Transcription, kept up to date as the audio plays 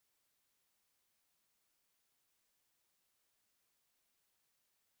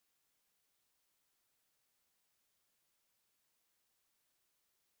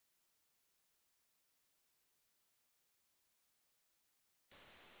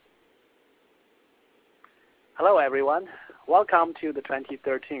Hello, everyone. Welcome to the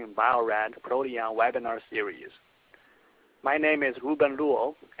 2013 Bio-Rad ProteOn webinar series. My name is Ruben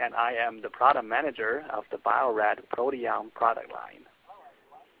Luo, and I am the product manager of the Bio-Rad ProteOn product line.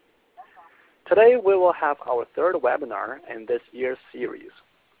 Today, we will have our third webinar in this year's series.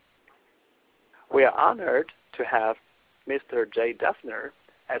 We are honored to have Mr. J. Duffner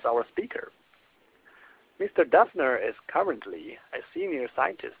as our speaker. Mr. Duffner is currently a senior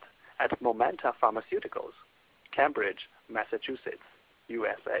scientist at Momenta Pharmaceuticals, Cambridge, Massachusetts,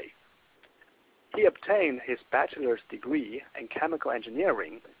 USA. He obtained his bachelor's degree in chemical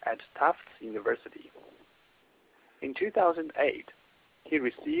engineering at Tufts University. In 2008, he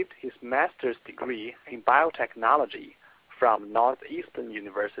received his master's degree in biotechnology from Northeastern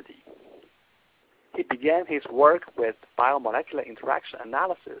University. He began his work with biomolecular interaction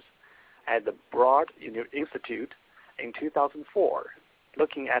analysis at the Broad Institute in 2004,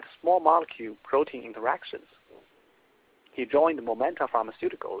 looking at small molecule protein interactions. He joined Momenta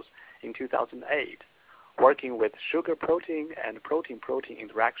Pharmaceuticals in 2008, working with sugar-protein and protein-protein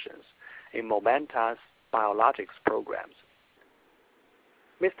interactions in Momenta's biologics programs.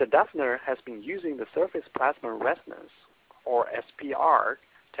 Mr. Duffner has been using the surface plasma resonance, or SPR,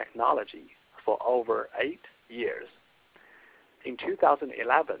 technology for over 8 years. In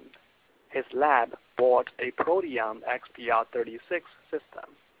 2011, his lab bought a ProteOn XPR36 system,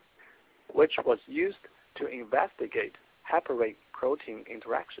 which was used to investigate heparin protein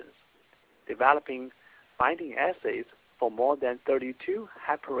interactions, developing binding assays for more than 32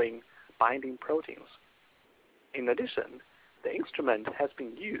 heparin binding proteins. In addition, the instrument has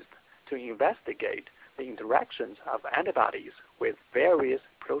been used to investigate the interactions of antibodies with various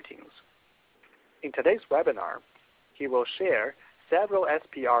proteins. In today's webinar, he will share several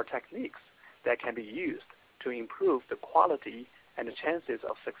SPR techniques that can be used to improve the quality and the chances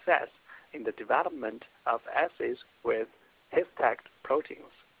of success in the development of assays with Histidine-Tagged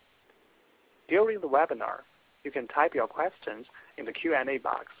proteins. During the webinar, you can type your questions in the Q&A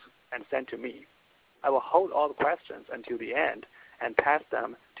box and send to me. I will hold all the questions until the end and pass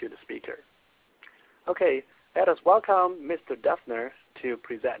them to the speaker. Okay, let us welcome Mr. Duffner to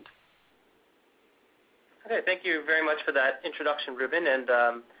present. Okay, thank you very much for that introduction, Ruben, and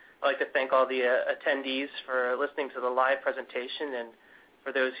I'd like to thank all the attendees for listening to the live presentation, and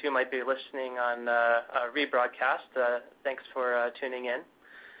for those who might be listening on a rebroadcast, thanks for tuning in.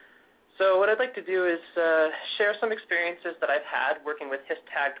 So what I'd like to do is share some experiences that I've had working with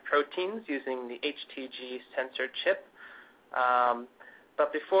Histidine-Tagged proteins using the HTG sensor chip.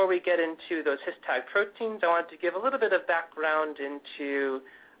 But before we get into those Histidine-Tagged proteins, I want to give a little bit of background into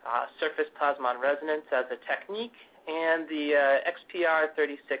surface plasmon resonance as a technique and the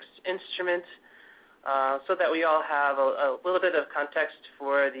XPR36 instrument, so that we all have a little bit of context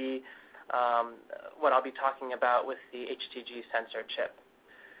for the what I'll be talking about with the HTG sensor chip.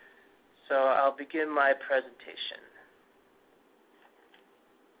 So I'll begin my presentation.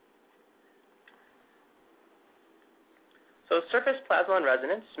 So surface plasmon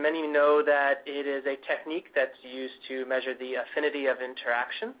resonance, many know that it is a technique that's used to measure the affinity of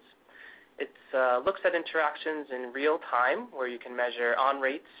interactions. It looks at interactions in real time, where you can measure on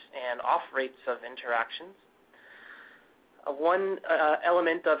rates and off rates of interactions. One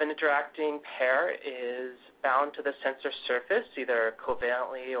element of an interacting pair is bound to the sensor surface, either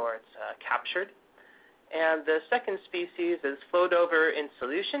covalently or it's captured. And the second species is flowed over in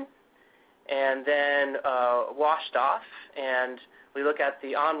solution and then washed off. And we look at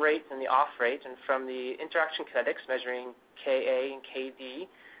the on rate and the off rate, and from the interaction kinetics measuring Ka and Kd,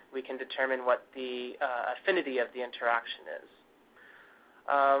 we can determine what the affinity of the interaction is.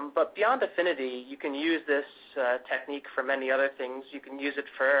 But beyond affinity, you can use this technique for many other things. You can use it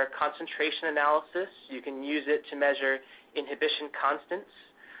for concentration analysis. You can use it to measure inhibition constants.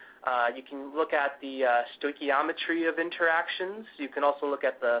 You can look at the stoichiometry of interactions. You can also look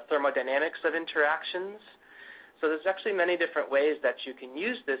at the thermodynamics of interactions. So there's actually many different ways that you can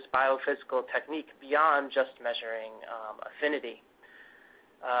use this biophysical technique beyond just measuring affinity.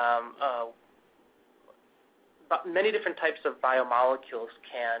 But many different types of biomolecules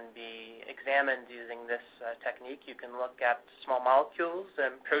can be examined using this technique. You can look at small molecules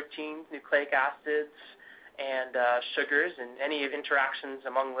and proteins, nucleic acids, and sugars, and any interactions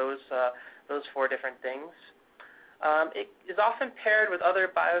among those four different things. It is often paired with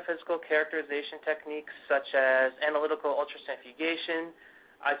other biophysical characterization techniques such as analytical ultracentrifugation,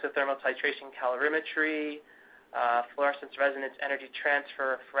 isothermal titration calorimetry, fluorescence resonance energy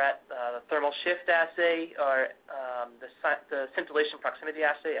transfer, the thermal shift assay, or the scintillation proximity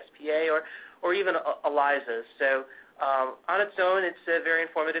assay, SPA, or even ELISAs. So On its own, it's a very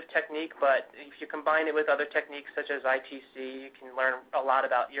informative technique, but if you combine it with other techniques such as ITC, you can learn a lot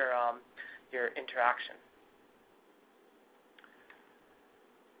about your interaction.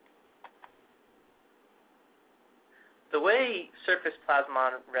 The way surface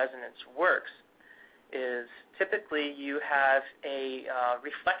plasmon resonance works is typically you have a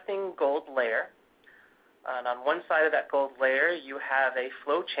reflecting gold layer, and on one side of that gold layer you have a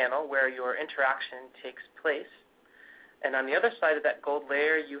flow channel where your interaction takes place, and on the other side of that gold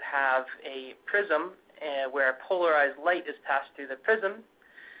layer you have a prism where polarized light is passed through the prism,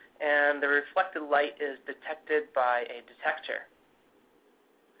 and the reflected light is detected by a detector.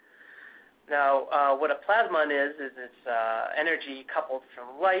 Now, what a plasmon is it's energy coupled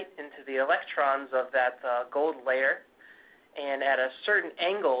from light into the electrons of that gold layer, and at a certain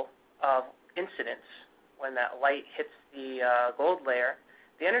angle of incidence, when that light hits the gold layer,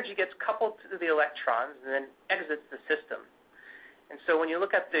 the energy gets coupled to the electrons and then exits the system. And so when you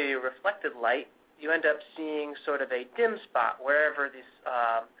look at the reflected light, you end up seeing sort of a dim spot wherever this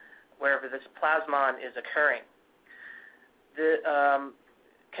plasmon is occurring. The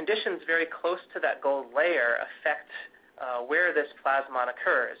conditions very close to that gold layer affect where this plasmon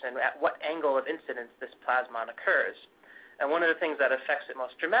occurs and at what angle of incidence this plasmon occurs. And one of the things that affects it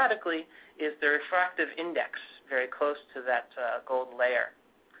most dramatically is the refractive index very close to that gold layer.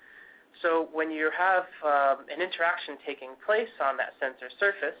 So when you have an interaction taking place on that sensor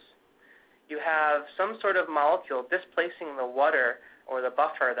surface, you have some sort of molecule displacing the water or the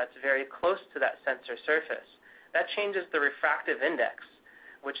buffer that's very close to that sensor surface. That changes the refractive index,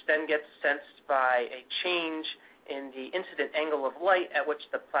 which then gets sensed by a change in the incident angle of light at which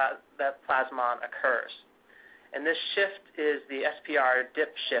that plasmon occurs. And this shift is the SPR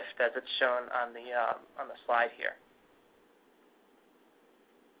dip shift as it's shown on the slide here.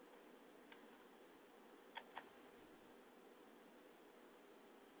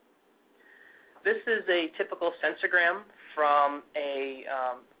 This is a typical sensorgram from a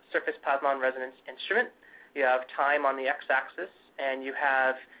surface plasmon resonance instrument. You have time on the x-axis, and you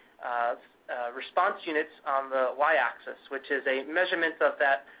have response units on the y-axis, which is a measurement of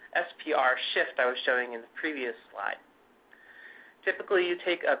that SPR shift I was showing in the previous slide. Typically, you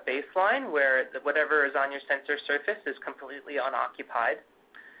take a baseline where whatever is on your sensor surface is completely unoccupied.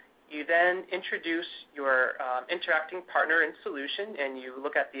 You then introduce your interacting partner in solution, and you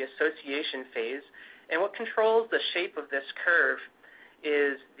look at the association phase. And what controls the shape of this curve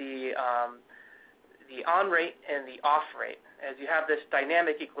is the on rate and the off rate, as you have this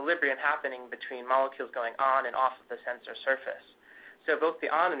dynamic equilibrium happening between molecules going on and off of the sensor surface. So both the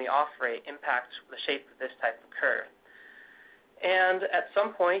on and the off rate impact the shape of this type of curve. And at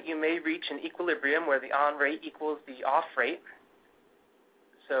some point, you may reach an equilibrium where the on rate equals the off rate.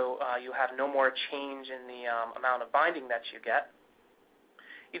 So you have no more change in the amount of binding that you get.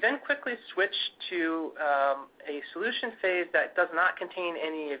 You then quickly switch to a solution phase that does not contain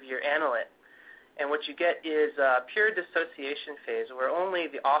any of your analyte. And what you get is a pure dissociation phase where only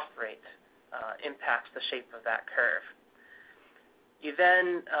the off rate impacts the shape of that curve. You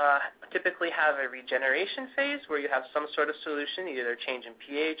then typically have a regeneration phase where you have some sort of solution, either a change in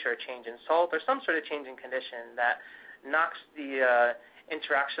pH or a change in salt or some sort of change in condition that knocks the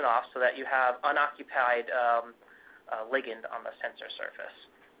interaction off so that you have unoccupied ligand on the sensor surface.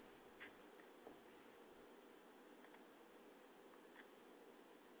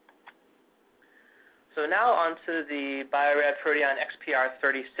 So now onto the Bio-Rad ProteOn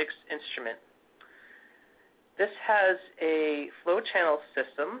XPR36 instrument. This has a flow channel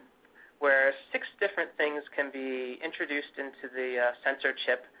system where 6 different things can be introduced into the sensor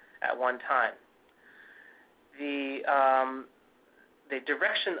chip at one time. The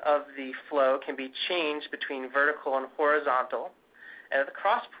direction of the flow can be changed between vertical and horizontal. And at the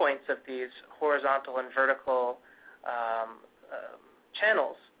cross points of these horizontal and vertical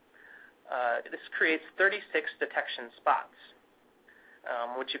channels, this creates 36 detection spots,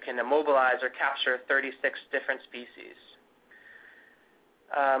 which you can immobilize or capture 36 different species.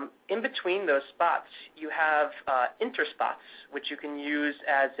 In between those spots, you have interspots, which you can use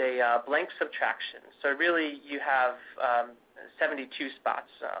as a blank subtraction. So really, you have 72 spots,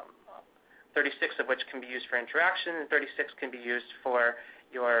 36 of which can be used for interaction, and 36 can be used for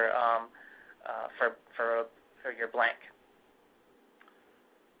your your blank.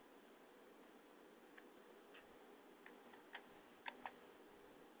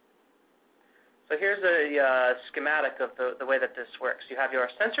 So here's a schematic of the way that this works. You have your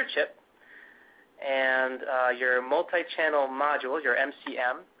sensor chip and your multi-channel module, your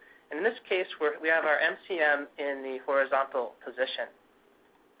MCM. And in this case, we have our MCM in the horizontal position.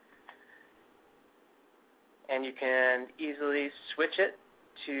 and you can easily switch it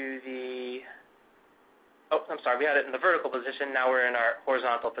to the, oh, I'm sorry, we had it in the vertical position. Now we're in our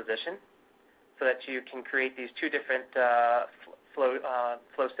horizontal position so that you can create these two different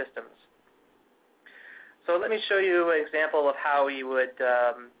flow systems. So let me show you an example of how we would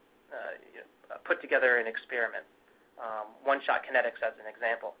put together an experiment. One-shot kinetics as an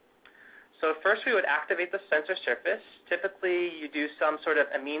example. So first we would activate the sensor surface. Typically you do some sort of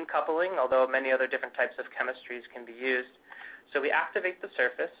amine coupling, although many other different types of chemistries can be used. So we activate the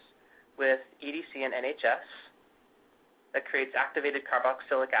surface with EDC and NHS. That creates activated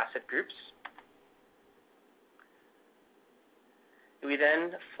carboxylic acid groups. We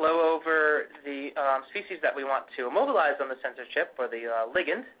then flow over the species that we want to immobilize on the sensor chip, or the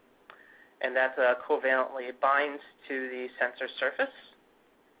ligand, and that covalently binds to the sensor surface.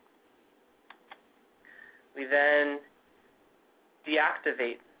 We then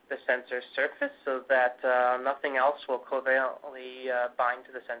deactivate the sensor surface so that nothing else will covalently bind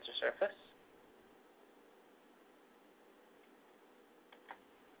to the sensor surface.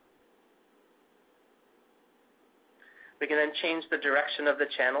 We can then change the direction of the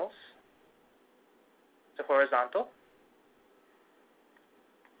channels to horizontal.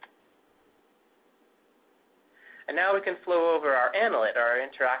 And now we can flow over our analyte, our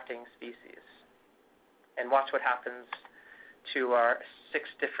interacting species, and watch what happens to our 6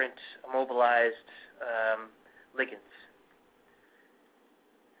 different immobilized ligands.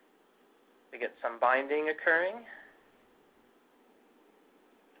 We get some binding occurring,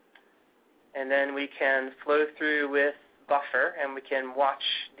 and then we can flow through with buffer, and we can watch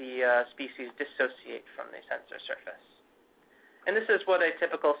the species dissociate from the sensor surface. And this is what a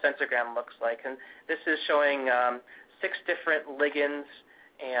typical sensorgram looks like. And this is showing 6 different ligands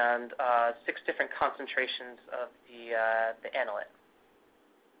and 6 different concentrations of the analyte.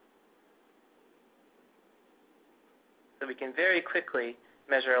 So we can very quickly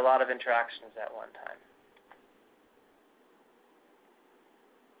measure a lot of interactions at one time.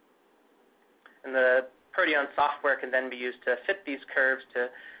 And the ProteOn software can then be used to fit these curves to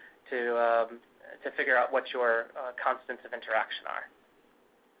figure out what your constants of interaction are.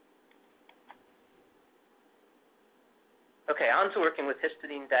 Okay, on to working with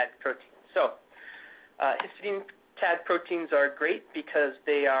histidine-tagged proteins. So, histidine-tagged proteins are great because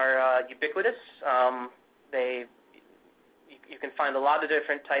they are ubiquitous. You can find a lot of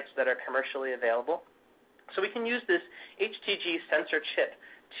different types that are commercially available. So we can use this HTG sensor chip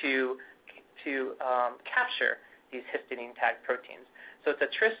to capture these histidine-tagged proteins. So it's a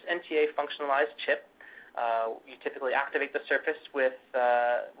tris-NTA functionalized chip. You typically activate the surface with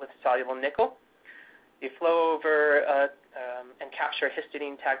soluble nickel. You flow over and capture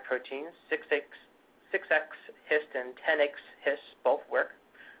histidine-tagged proteins. 6x hist and 10x hist both work.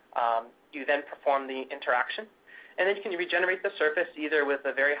 You then perform the interaction. And then you can regenerate the surface either with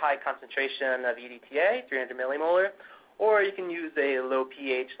a very high concentration of EDTA, 300 millimolar, or you can use a low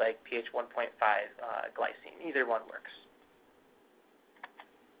pH like pH 1.5 glycine. Either one works.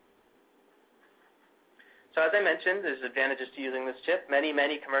 So as I mentioned, there's advantages to using this chip. Many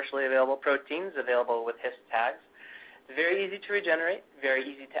commercially available proteins available with hist tags. It's very easy to regenerate, very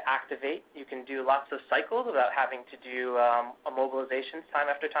easy to activate. You can do lots of cycles without having to do immobilizations time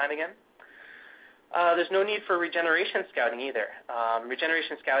after time again. There's no need for regeneration scouting either.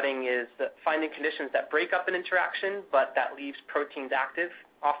 Regeneration scouting is finding conditions that break up an interaction, but that leaves proteins active.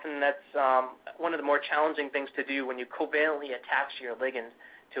 Often that's one of the more challenging things to do when you covalently attach your ligand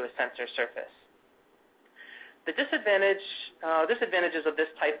to a sensor surface. The disadvantages of this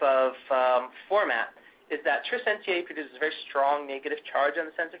type of format is that tris-NTA produces a very strong negative charge on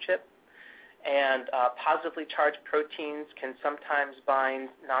the sensor chip, and positively charged proteins can sometimes bind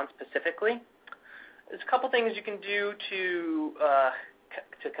nonspecifically. There's a couple things you can do to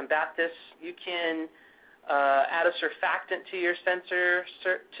combat this. You can add a surfactant to your sensor,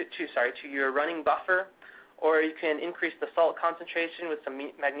 to your running buffer, or you can increase the salt concentration with some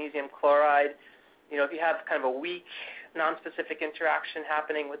magnesium chloride. You know, if you have kind of a weak, nonspecific interaction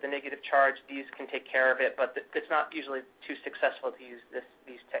happening with the negative charge, these can take care of it, but it's not usually too successful to use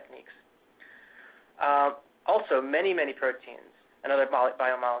these techniques. Also, many proteins and other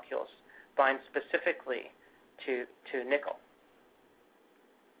biomolecules bind specifically to nickel.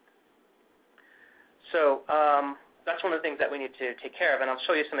 So that's one of the things that we need to take care of, and I'll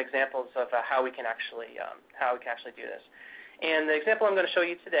show you some examples of how we can actually do this. And the example I'm going to show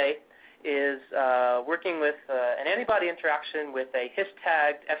you today is working with an antibody interaction with a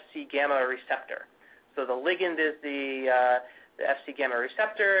hist-tagged Fc gamma receptor. So the ligand is the Fc gamma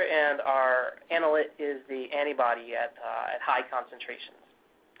receptor, and our analyte is the antibody at high concentrations.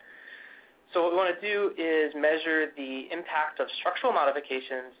 So what we want to do is measure the impact of structural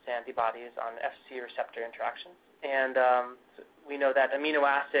modifications to antibodies on Fc receptor interactions. And we know that amino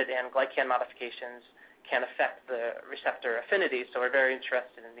acid and glycan modifications can affect the receptor affinity, so we're very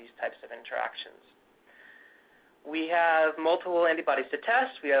interested in these types of interactions. We have multiple antibodies to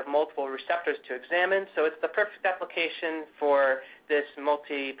test. We have multiple receptors to examine, so it's the perfect application for this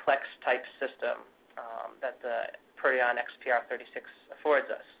multiplex type system that the ProteOn XPR36 affords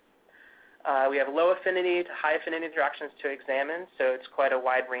us. We have low affinity to high affinity interactions to examine, so it's quite a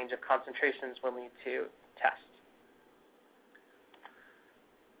wide range of concentrations we'll need to test.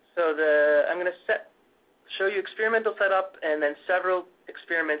 So I'm going to show you experimental setup and then several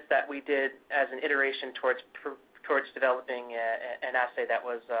experiments that we did as an iteration towards developing an assay that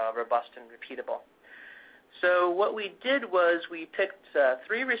was robust and repeatable. So what we did was we picked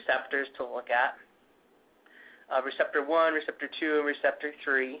 3 receptors to look at, receptor 1, receptor 2, and receptor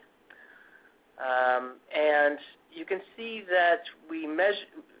 3. And you can see that we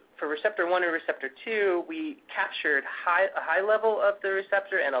for receptor 1 and receptor 2, we captured a high level of the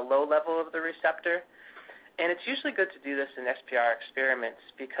receptor and a low level of the receptor. And it's usually good to do this in XPR experiments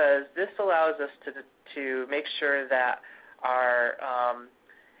because this allows us to make sure that our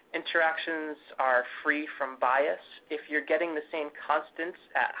interactions are free from bias. If you're getting the same constants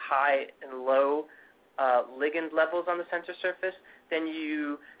at high and low ligand levels on the sensor surface, then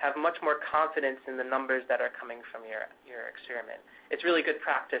you have much more confidence in the numbers that are coming from your experiment. It's really good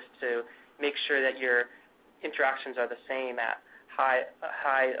practice to make sure that your interactions are the same at high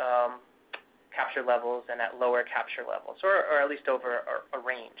capture levels and at lower capture levels, or at least over a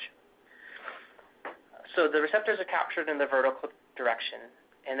range. So the receptors are captured in the vertical direction,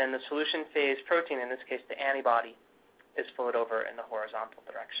 and then the solution phase protein, in this case the antibody, is flowed over in the horizontal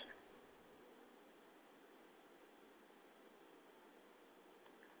direction.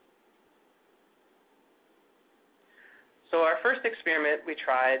 So our first experiment we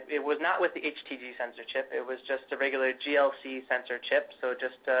tried, it was not with the HTG sensor chip. It was just a regular GLC sensor chip, so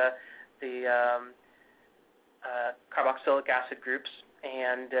just the carboxylic acid groups.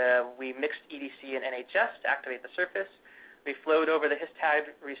 And we mixed EDC and NHS to activate the surface. We flowed over the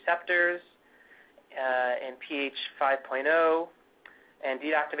Histidine-Tagged receptors in pH 5.0 and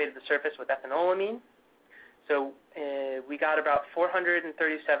deactivated the surface with ethanolamine. So we got about 437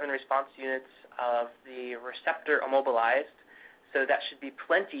 response units of the receptor immobilized, so that should be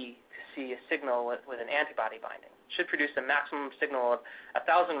plenty to see a signal with an antibody binding. Should produce a maximum signal of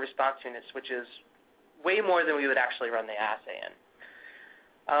 1,000 response units, which is way more than we would actually run the assay in.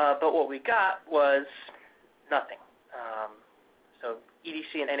 But what we got was nothing. So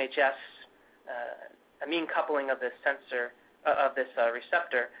EDC and NHS, amine coupling of this sensor, of this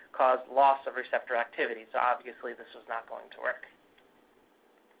receptor, caused loss of receptor activity. So obviously this was not going to work.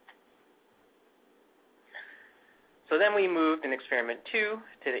 So then we moved in experiment 2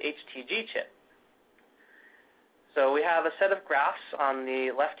 to the HTG chip. So we have a set of graphs on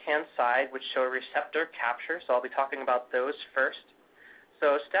the left-hand side which show receptor capture. So I'll be talking about those first.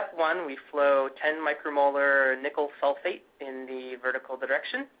 So step 1, we flow 10 micromolar nickel sulfate in the vertical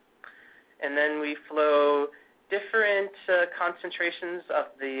direction. And then we flow different concentrations of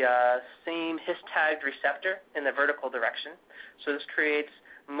the same His-tagged receptor in the vertical direction. So this creates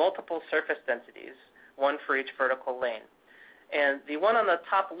multiple surface densities, one for each vertical lane. And the one on the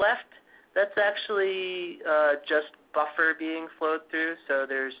top left, that's actually just buffer being flowed through, so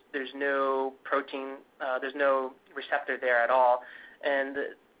there's no protein, there's no receptor there at all. And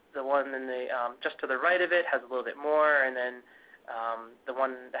the one in the just to the right of it has a little bit more, and then the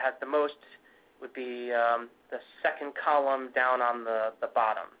one that has the most would be the second column down on the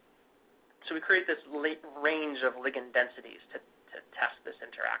bottom. So we create this range of ligand densities to test this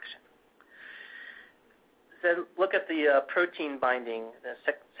interaction. So look at the protein binding, the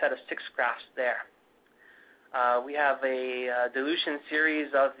set of 6 graphs there. We have a dilution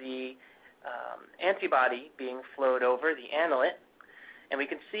series of the antibody being flowed over, the analyte, and we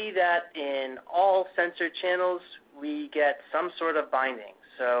can see that in all sensor channels we get some sort of binding.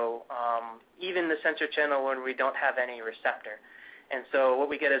 So even the sensor channel when we don't have any receptor. And so what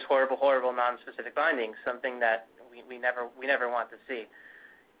we get is horrible, horrible non-specific binding, something that we never want to see.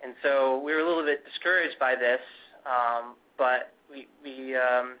 And so we were a little bit discouraged by this, but we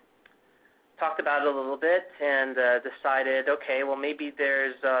talked about it a little bit and decided, okay, well maybe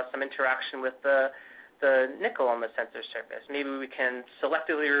there's some interaction with the nickel on the sensor surface. Maybe we can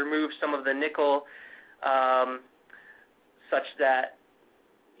selectively remove some of the nickel such that,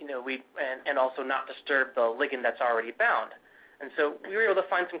 you know, and also not disturb the ligand that's already bound. And so we were able to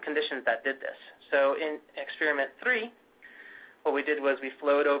find some conditions that did this. So in experiment 3, what we did was we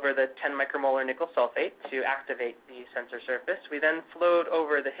flowed over the 10 micromolar nickel sulfate to activate the sensor surface. We then flowed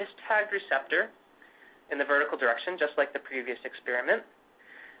over the His-tagged receptor in the vertical direction, just like the previous experiment.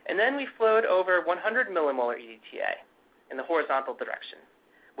 And then we flowed over 100 millimolar EDTA in the horizontal direction.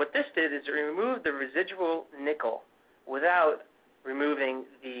 What this did is it removed the residual nickel without removing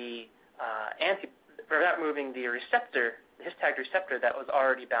the receptor, the His-tagged receptor that was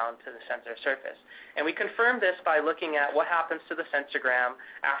already bound to the sensor surface. And we confirmed this by looking at what happens to the sensorgram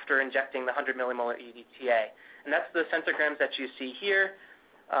after injecting the 100 millimolar EDTA. And that's the sensorgrams that you see here.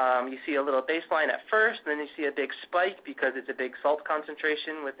 You see a little baseline at first, and then you see a big spike because it's a big salt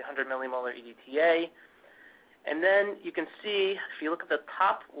concentration with the 100 millimolar EDTA. And then you can see, if you look at the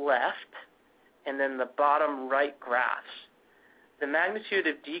top left and then the bottom right graphs, the magnitude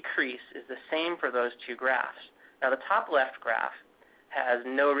of decrease is the same for those two graphs. Now, the top left graph has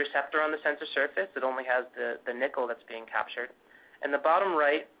no receptor on the sensor surface. It only has the nickel that's being captured. And the bottom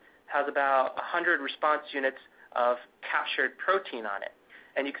right has about 100 response units of captured protein on it.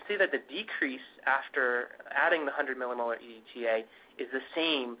 And you can see that the decrease after adding the 100 millimolar EDTA is the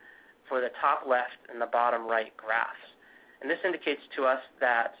same for the top left and the bottom right graphs. And this indicates to us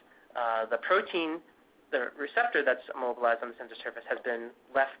that the protein, the receptor that's mobilized on the sensor surface, has been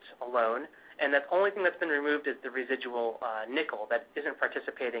left alone, and that the only thing that's been removed is the residual nickel that isn't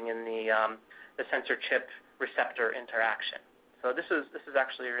participating in the sensor chip receptor interaction. So this is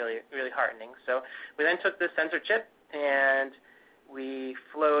actually really, really heartening. So we then took this sensor chip and we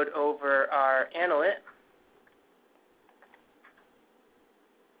flowed over our analyte,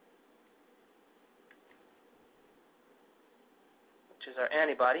 which is our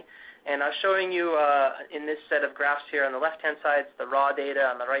antibody. And I'm showing you in this set of graphs here on the left-hand side, it's the raw data.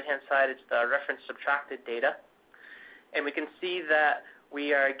 On the right-hand side, it's the reference subtracted data. And we can see that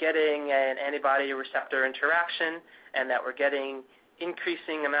we are getting an antibody receptor interaction and that we're getting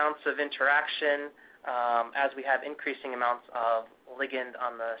increasing amounts of interaction as we have increasing amounts of ligand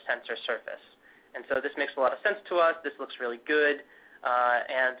on the sensor surface. And so this makes a lot of sense to us. This looks really good.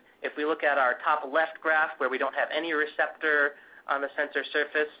 And if we look at our top left graph where we don't have any receptor on the sensor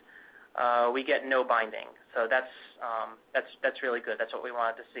surface, we get no binding. So that's really good. That's what we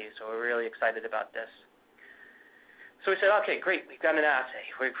wanted to see. So we're really excited about this. So we said, okay, great, we've got an assay.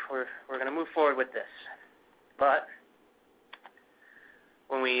 We're going to move forward with this. But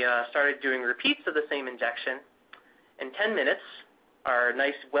when we started doing repeats of the same injection, in 10 minutes, our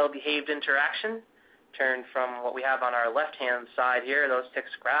nice, well-behaved interaction turned from what we have on our left-hand side here, those 6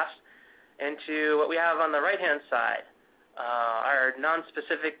 graphs, into what we have on the right-hand side. Our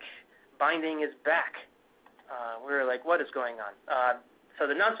non-specific binding is back. We were like, what is going on? So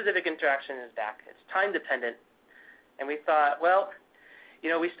the non-specific interaction is back. It's time-dependent. And we thought, well, you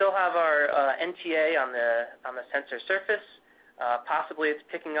know, we still have our NTA on the sensor surface. Possibly it's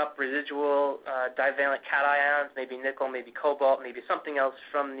picking up residual divalent cations, maybe nickel, maybe cobalt, maybe something else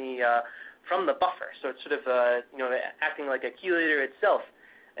from the buffer. So it's sort of acting like a chelator itself,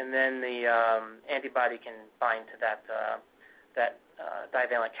 and then the antibody can bind to that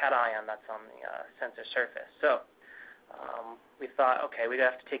divalent cation that's on the sensor surface. So we thought, okay, we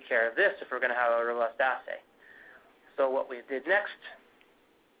have to take care of this if we're going to have a robust assay. So what we did next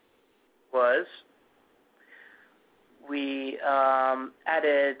was we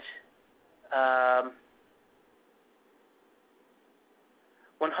added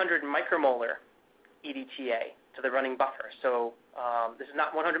 100 micromolar EDTA to the running buffer. So this is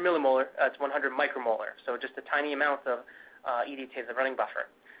not 100 millimolar, it's 100 micromolar. So just a tiny amount of EDTA to the running buffer.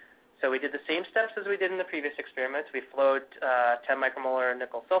 So we did the same steps as we did in the previous experiments. We flowed 10 micromolar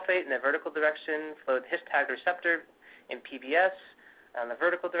nickel sulfate in the vertical direction, flowed His-tagged receptor in PBS on the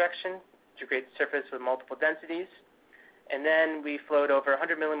vertical direction to create the surface with multiple densities. And then we flowed over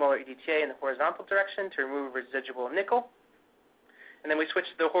 100 millimolar EDTA in the horizontal direction to remove residual nickel. And then we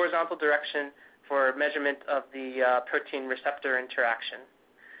switched to the horizontal direction for measurement of the protein receptor interaction.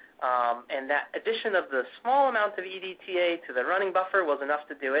 And that addition of the small amount of EDTA to the running buffer was enough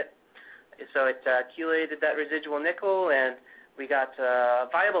to do it. So it chelated that residual nickel, and we got a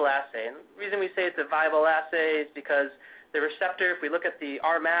viable assay. And the reason we say it's a viable assay is because the receptor, if we look at the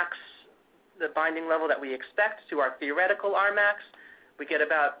Rmax, the binding level that we expect to our theoretical Rmax, we get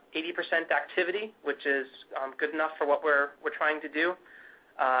about 80% activity, which is good enough for what we're trying to do.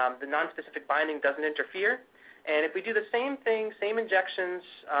 The nonspecific binding doesn't interfere. And if we do the same thing, same injections,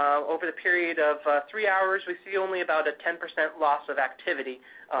 over the period of 3 hours, we see only about a 10% loss of activity.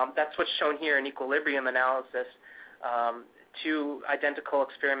 That's what's shown here in equilibrium analysis. 2 identical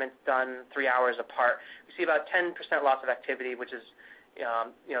experiments done 3 hours apart. We see about 10% loss of activity, which is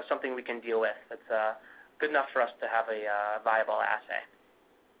something we can deal with. It's good enough for us to have a viable assay.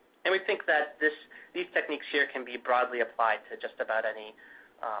 And we think that these techniques here can be broadly applied to just about any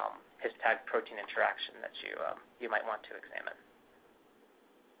his-tagged protein interaction that you might want to examine.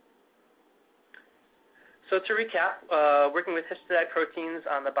 So to recap, working with histidine proteins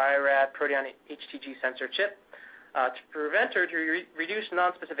on the Bio-Rad ProteOn HTG sensor chip. To prevent or to reduce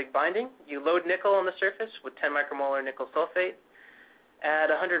nonspecific binding, you load nickel on the surface with 10 micromolar nickel sulfate, add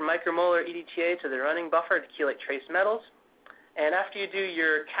 100 micromolar EDTA to the running buffer to chelate trace metals, and after you do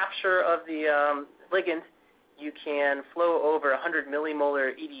your capture of the ligand, you can flow over 100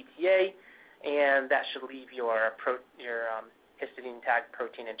 millimolar EDTA, and that should leave your histidine-tagged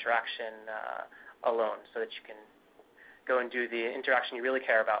protein interaction alone so that you can go and do the interaction you really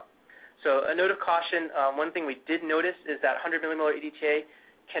care about. So a note of caution, one thing we did notice is that 100 millimolar EDTA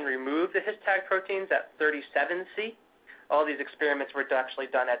can remove the his-tagged proteins at 37C. All these experiments were actually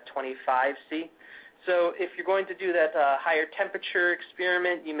done at 25C. So if you're going to do that higher temperature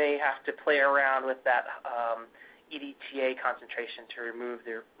experiment, you may have to play around with that EDTA concentration to remove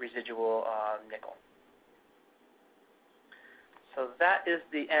the residual nickel. So that is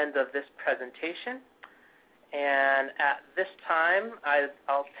the end of this presentation. And at this time,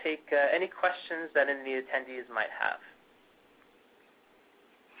 I'll take any questions that any of the attendees might have.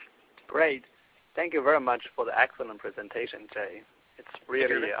 Great. Thank you very much for the excellent presentation, Jay. It's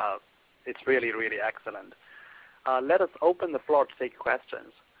really excellent. Let us open the floor to take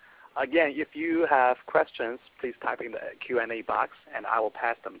questions. Again, if you have questions, please type in the Q&A box, and I will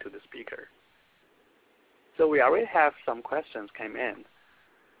pass them to the speaker. So we already have some questions came in.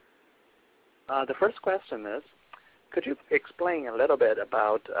 The first question is, could you explain a little bit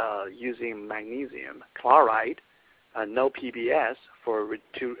about using magnesium chloride, no PBS,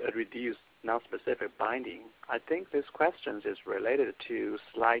 to reduce nonspecific binding? I think this question is related to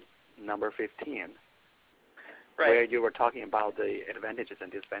slide number 15, right, where you were talking about the advantages and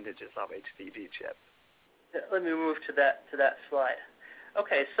disadvantages of HTG chip. Let me move to that slide.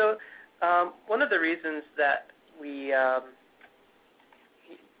 Okay, so one of the reasons that we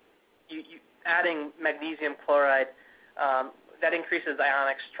adding magnesium chloride that increases the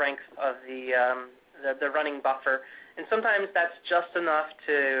ionic strength of the running buffer, and sometimes that's just enough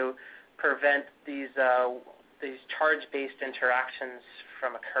to prevent these charge-based interactions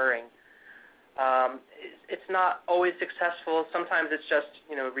from occurring. It's not always successful. Sometimes it's just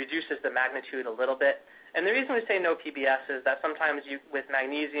reduces the magnitude a little bit. And the reason we say no PBS is that sometimes with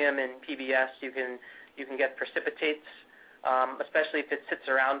magnesium and PBS you can get precipitates, especially if it sits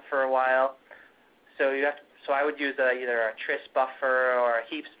around for a while. So I would use either a tris buffer or a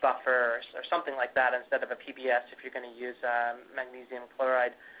heaps buffer or something like that instead of a PBS if you're going to use magnesium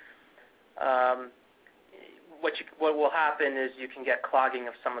chloride. What will happen is you can get clogging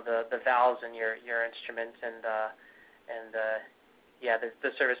of some of the valves in your instrument, and the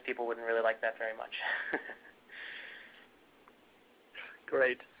service people wouldn't really like that very much.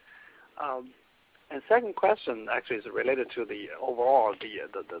 Great. And second question actually is related to the overall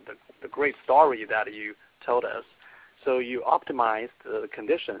the great story that you told us. So you optimized the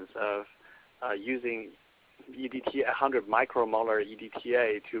conditions of using EDTA 100 micromolar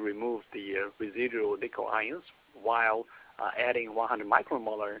EDTA to remove the residual nickel ions, while adding 100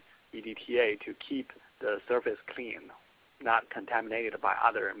 micromolar EDTA to keep the surface clean, not contaminated by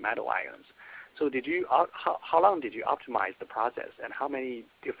other metal ions. So how long did you optimize the process, and how many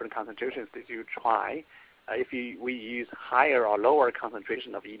different concentrations did you try? If we use higher or lower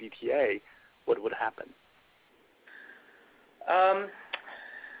concentration of EDTA, what would happen?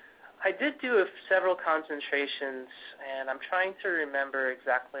 I did do several concentrations, and I'm trying to remember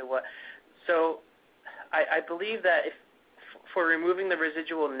exactly what. So I believe that for removing the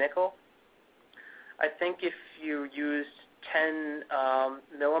residual nickel, I think if you used 10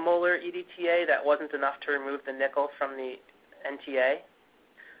 millimolar EDTA, that wasn't enough to remove the nickel from the NTA.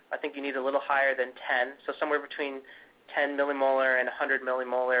 I think you need a little higher than 10, so somewhere between 10 millimolar and 100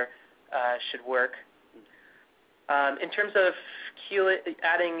 millimolar should work. In terms of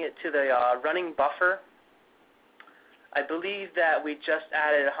adding it to the running buffer, I believe that we just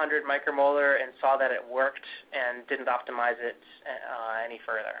added 100 micromolar and saw that it worked and didn't optimize it any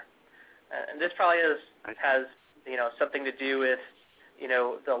further. And this probably has something to do with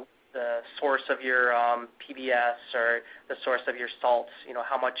the source of your PBS or the source of your salts.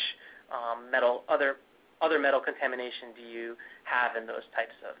 How much other metal contamination do you have in those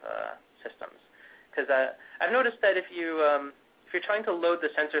types of systems? Because I've noticed that if you're trying to load the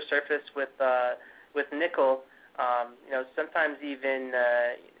sensor surface with nickel, sometimes even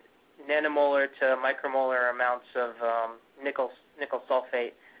nanomolar to micromolar amounts of nickel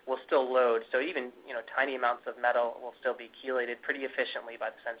sulfate will still load. So even tiny amounts of metal will still be chelated pretty efficiently by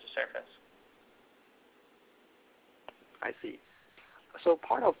the sensor surface. I see. So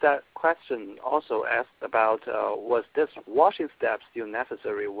part of that question also asked about was this washing step still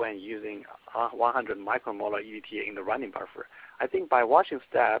necessary when using 100 micromolar EDTA in the running buffer? I think by washing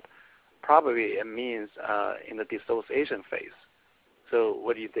step, probably it means in the dissociation phase. So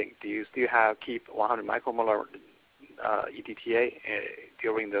what do you think? Do you still keep 100 micromolar EDTA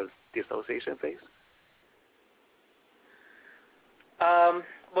during the dissociation phase?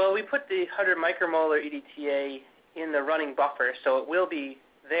 Well, we put the 100 micromolar EDTA in the running buffer, so it will be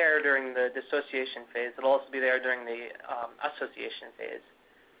there during the dissociation phase. It'll also be there during the association phase.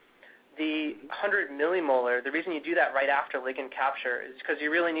 The 100 millimolar, the reason you do that right after ligand capture is because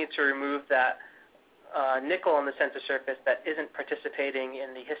you really need to remove that nickel on the sensor surface that isn't participating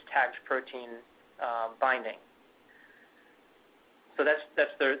in the His-tagged protein binding. So that's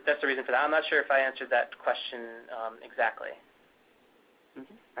the reason for that. I'm not sure if I answered that question exactly.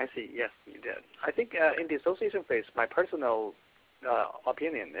 I see. Yes, you did. I think in the dissociation phase, my personal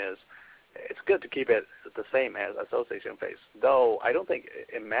opinion is it's good to keep it the same as association phase, though I don't think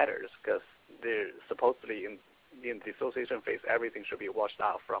it matters because they're supposedly in the dissociation phase, everything should be washed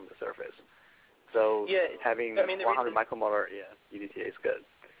out from the surface. So having 100 micromolar EDTA is good.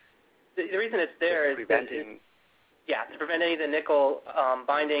 The reason it's there is preventing. To prevent any of the nickel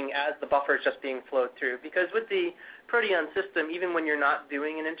binding as the buffer is just being flowed through. Because with the ProteOn system, even when you're not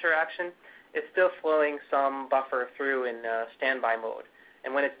doing an interaction, it's still flowing some buffer through in standby mode.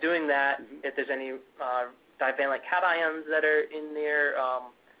 And when it's doing that, if there's any divalent cations that are in there,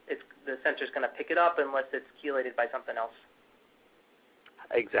 the sensor's going to pick it up unless it's chelated by something else.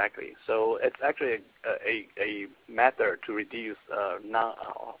 Exactly. So it's actually a method to reduce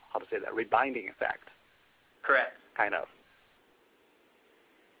rebinding effect. Correct. Kind of.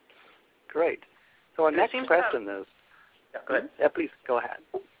 Great. So our next question is. Go ahead. Yeah, please go ahead.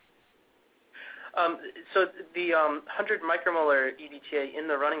 So the 100 micromolar EDTA in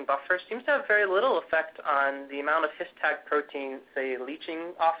the running buffer seems to have very little effect on the amount of His-tagged protein, say,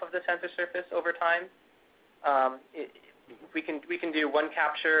 leaching off of the sensor surface over time. We can do one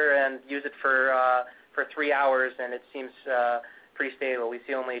capture and use it for 3 hours, and it seems pretty stable. We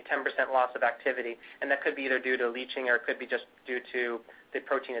see only 10% loss of activity, and that could be either due to leaching or it could be just due to the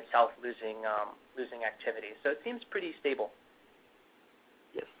protein itself losing activity. So it seems pretty stable.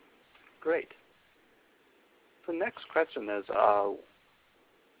 Yes. Great. So next question is,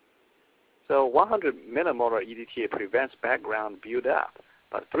 so 100 millimolar EDTA prevents background build-up,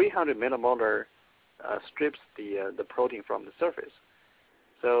 but 300 millimolar strips the protein from the surface.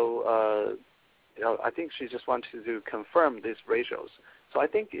 So I think she just wanted to confirm these ratios. So I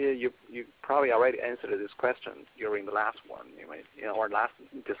think you probably already answered this question during the last one, our last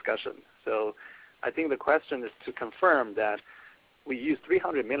discussion. So I think the question is to confirm that we use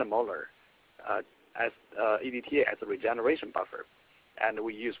 300 millimolar as EDTA as a regeneration buffer, and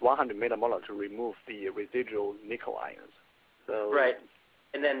we use 100 millimolar to remove the residual nickel ions. So right,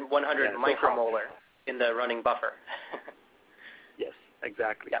 and then 100 micromolar in the running buffer. Yes,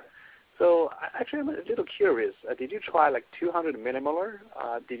 exactly. Yep. So actually, I'm a little curious. Did you try like 200 millimolar?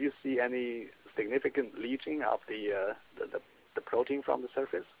 Did you see any significant leaching of the protein from the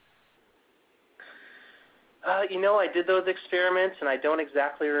surface? I did those experiments, and I don't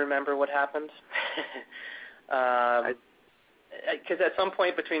exactly remember what happened. Because at some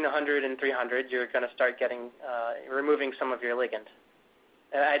point between 100 and 300, you're going to start removing some of your ligand.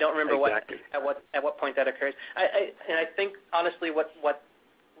 I don't remember at what point that occurs. And I think honestly, what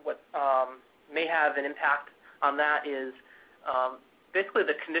may have an impact on that is basically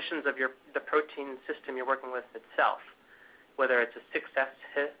the conditions of the protein system you're working with itself, whether it's a 6x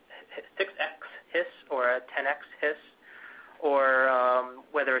His or a 10x His, or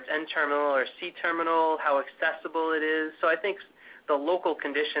whether it's N-terminal or C-terminal, how accessible it is. So I think the local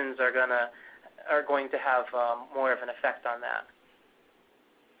conditions are going to have more of an effect on that.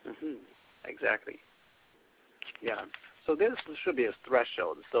 Exactly. Yeah. So this should be a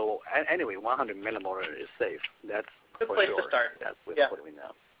threshold. So anyway, 100 millimolar is safe. That's good for place sure. to start. That's what we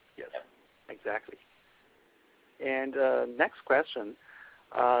know. Yes. Yep. Exactly. And next question.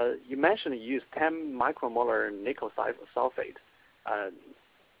 You mentioned you use 10 micromolar nickel sulfate.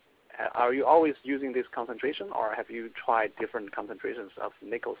 Are you always using this concentration, or have you tried different concentrations of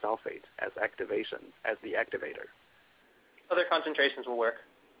nickel sulfate as the activator? Other concentrations will work.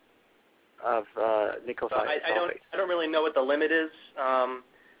 Of nickel sulfate. I don't really know what the limit is. I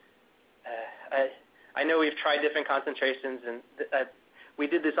know we've tried different concentrations, and we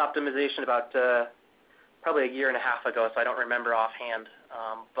did this optimization about probably a year and a half ago, so I don't remember offhand.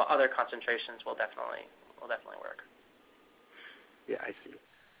 But other concentrations will definitely work. Yeah, I see.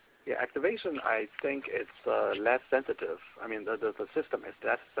 Yeah, activation, I think it's less sensitive. I mean, the system is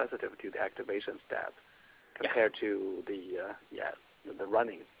less sensitive to the activation step compared to the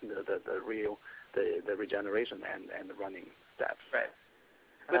running, the regeneration and the running steps. Right.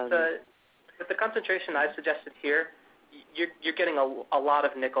 With the concentration I've suggested here, you're getting a lot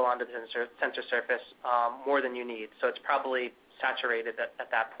of nickel onto the sensor surface, more than you need. So it's probably saturated at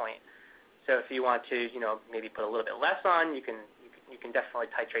that point. So if you want to, maybe put a little bit less on, you can definitely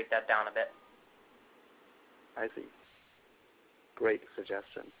titrate that down a bit. I see. Great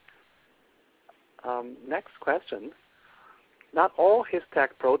suggestion. Next question. Not all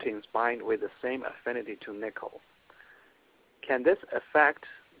His-Tag proteins bind with the same affinity to nickel. Can this affect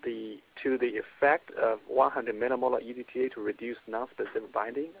the effect of 100 millimolar EDTA to reduce non-specific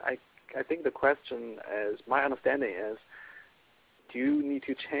binding? I think the question is, my understanding is, do you need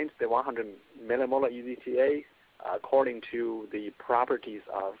to change the 100 millimolar EDTA according to the properties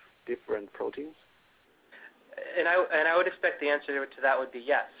of different proteins? And I would expect the answer to that would be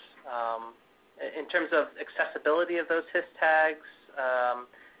yes. In terms of accessibility of those His tags,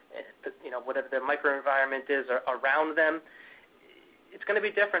 whatever the microenvironment is around them, it's going to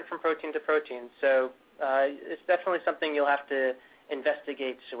be different from protein to protein. So it's definitely something you'll have to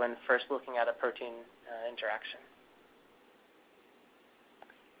investigate when first looking at a protein interaction.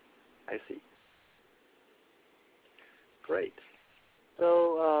 I see. Great.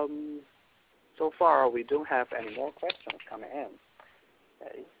 So so far we don't have any more questions coming in.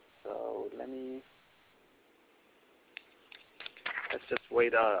 Okay. So let's just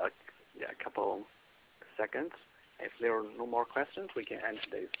wait a couple seconds. If there are no more questions, we can end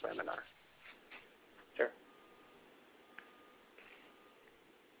today's webinar. Sure.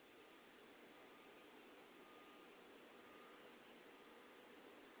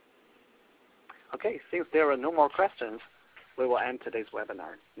 Okay, since there are no more questions, we will end today's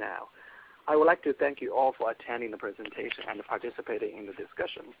webinar now. I would like to thank you all for attending the presentation and participating in the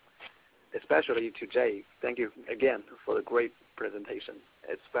discussion, especially to Jay. Thank you again for the great presentation.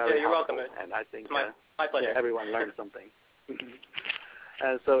 It's very you're helpful, welcome. and I think my pleasure. Everyone learned something.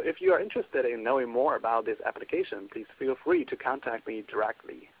 And so if you are interested in knowing more about this application, please feel free to contact me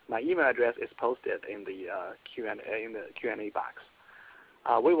directly. My email address is posted in the Q&A box.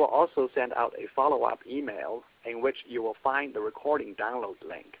 We will also send out a follow-up email in which you will find the recording download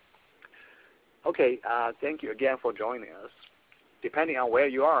link. Okay, thank you again for joining us. Depending on where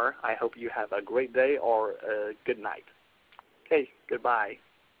you are, I hope you have a great day or a good night. Okay, goodbye.